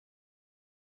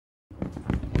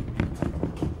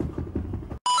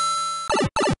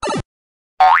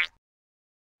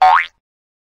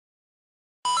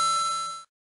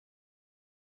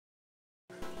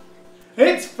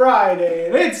It's Friday,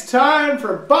 and it's time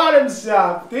for Bottoms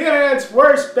Up, the internet's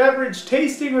worst beverage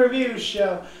tasting review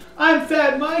show. I'm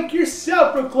Fat Mike, your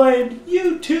self-proclaimed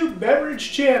YouTube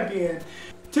beverage champion.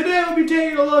 Today we'll be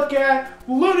taking a look at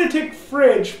Lunatic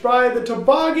Fridge by the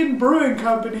Toboggan Brewing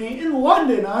Co in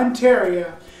London,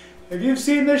 Ontario. If you've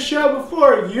seen this show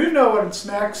before, you know what's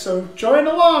next, so join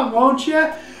along, won't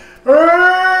you?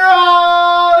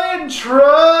 Intro!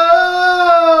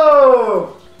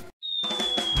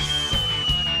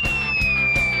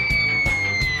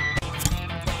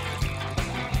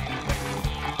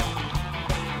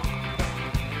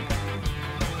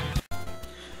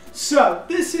 So,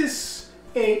 this is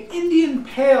an Indian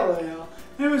Pale Ale,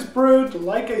 and it was brewed,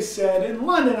 like I said, in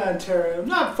London, Ontario,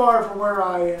 not far from where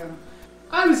I am.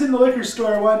 I was in the liquor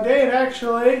store one day, and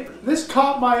actually, this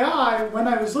caught my eye when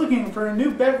I was looking for a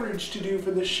new beverage to do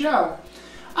for the show.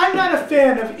 I'm not a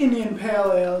fan of Indian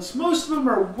Pale Ales. Most of them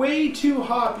are way too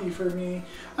hoppy for me.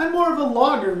 I'm more of a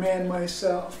lager man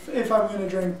myself, if I'm going to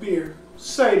drink beer.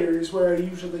 Cider is where I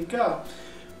usually go.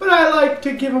 But I like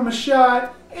to give them a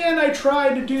shot, and I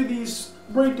try to do these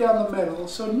right down the middle,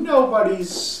 so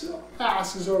nobody's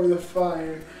ass is over the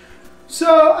fire.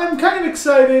 So I'm kind of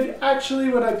excited. Actually,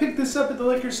 when I picked this up at the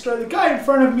liquor store, the guy in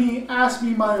front of me asked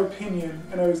me my opinion,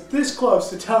 and I was this close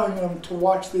to telling him to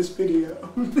watch this video.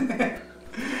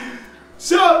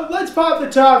 So let's pop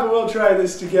the top and we'll try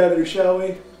this together, shall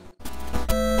we?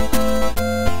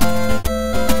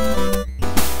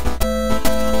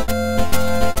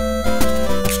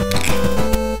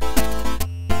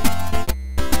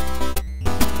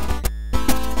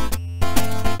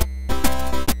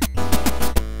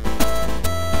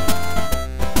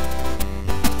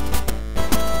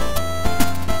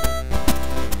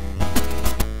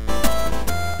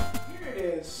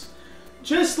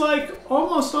 Just like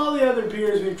almost all the other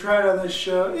beers we've tried on this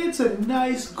show, it's a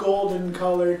nice golden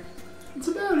color. That's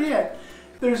about it.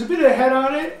 There's a bit of head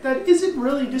on it that isn't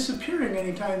really disappearing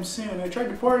anytime soon. I tried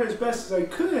to pour it as best as I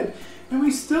could, and we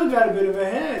still got a bit of a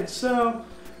head. So,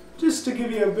 just to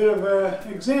give you a bit of an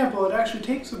example, it actually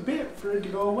takes a bit for it to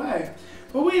go away.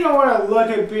 But we don't want to look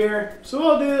at beer, so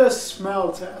we'll do the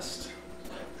smell test.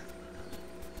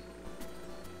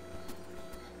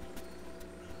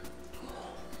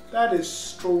 That is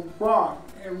strong,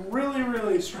 a really,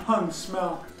 really strong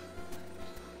smell.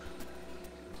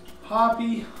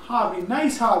 Hoppy,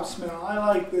 nice hop smell. I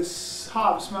like this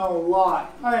hop smell a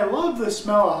lot. I love the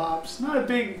smell of hops. Not a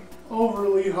big,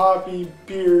 overly hoppy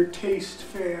beer taste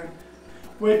fan,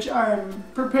 which I'm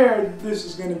prepared this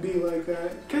is going to be like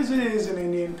that, because it is an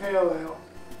Indian Pale Ale.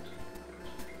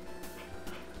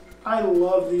 I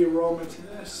love the aroma to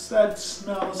this. That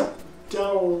smells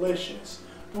delicious.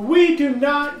 We do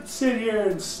not sit here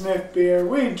and sniff beer,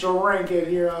 we drink it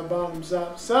here on Bottoms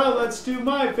Up. So let's do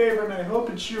my favorite, and I hope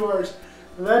it's yours,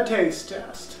 the taste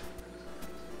test.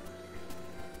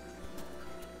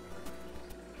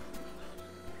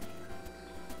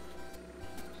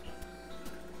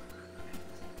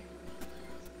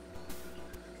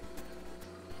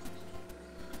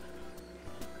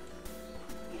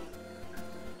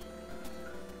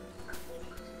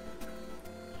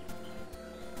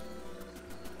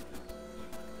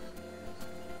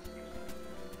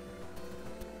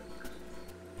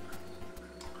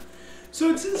 So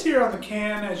it says here on the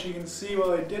can, as you can see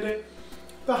while I did it,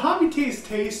 the hoppy taste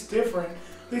tastes different.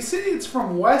 They say it's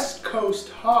from West Coast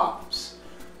hops.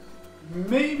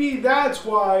 Maybe that's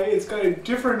why it's got a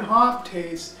different hop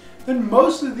taste than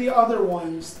most of the other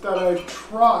ones that I've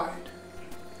tried.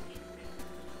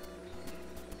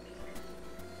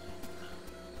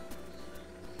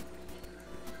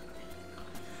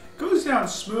 Goes down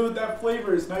smooth, that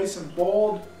flavor is nice and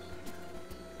bold.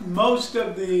 Most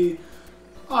of the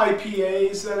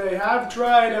IPAs that I have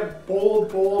tried have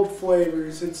bold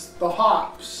flavors. It's the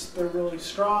hops. They're really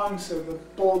strong, so the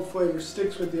bold flavor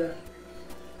sticks with you.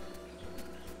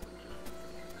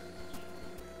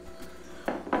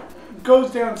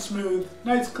 Goes down smooth,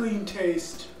 nice clean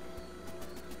taste.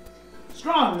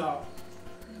 Strong though,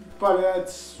 but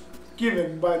that's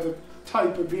given by the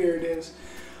type of beer it is.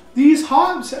 These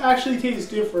hops actually taste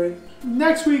different.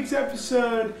 Next week's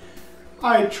episode,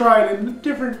 I tried a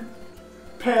different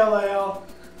Pale Ale,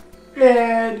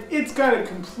 and it's got a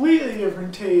completely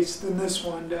different taste than this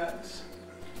one does.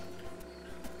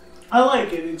 I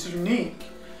like it. It's unique.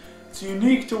 It's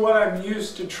unique to what I'm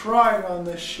used to trying on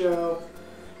this show.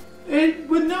 It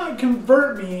would not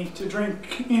convert me to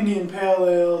drink Indian Pale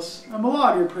Ales. I'm a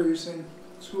lager person.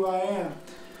 That's who I am.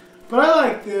 But I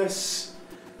like this.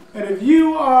 And if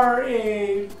you are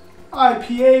a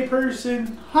IPA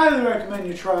person, highly recommend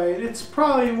you try it. It's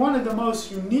probably one of the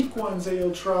most unique ones that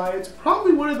you'll try. It's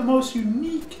probably one of the most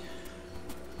unique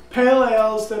pale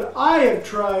ales that I have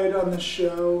tried on the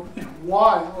show in a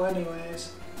while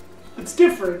anyways. It's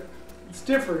different. It's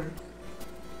different.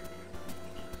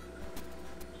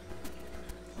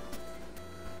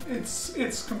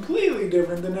 It's completely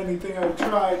different than anything I've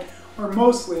tried, or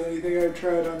mostly anything I've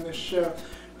tried on this show.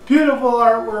 Beautiful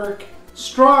artwork,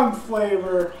 strong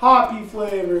flavor, hoppy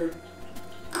flavor,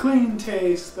 clean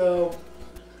taste though.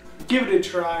 Give it a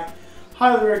try.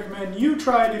 Highly recommend you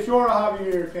try it if you're a hobby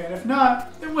beer fan. If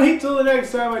not, then wait till the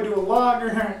next time I do a lager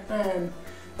and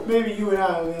maybe you and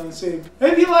I will be on the same.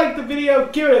 If you liked the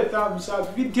video, give it a thumbs up.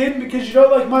 If you didn't because you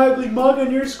don't like my ugly mug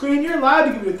on your screen, you're allowed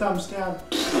to give it a thumbs down.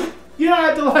 You don't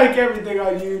have to like everything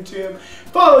on YouTube.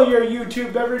 Follow your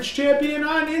YouTube beverage champion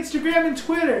on Instagram and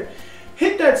Twitter.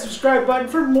 Hit that subscribe button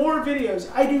for more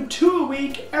videos. I do 2 a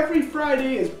week. Every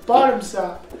Friday is Bottoms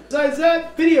Up. Besides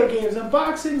that, video games,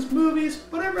 unboxings, movies,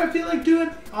 whatever I feel like doing,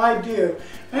 I do.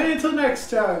 And until next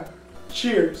time,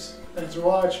 cheers. Thanks for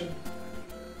watching.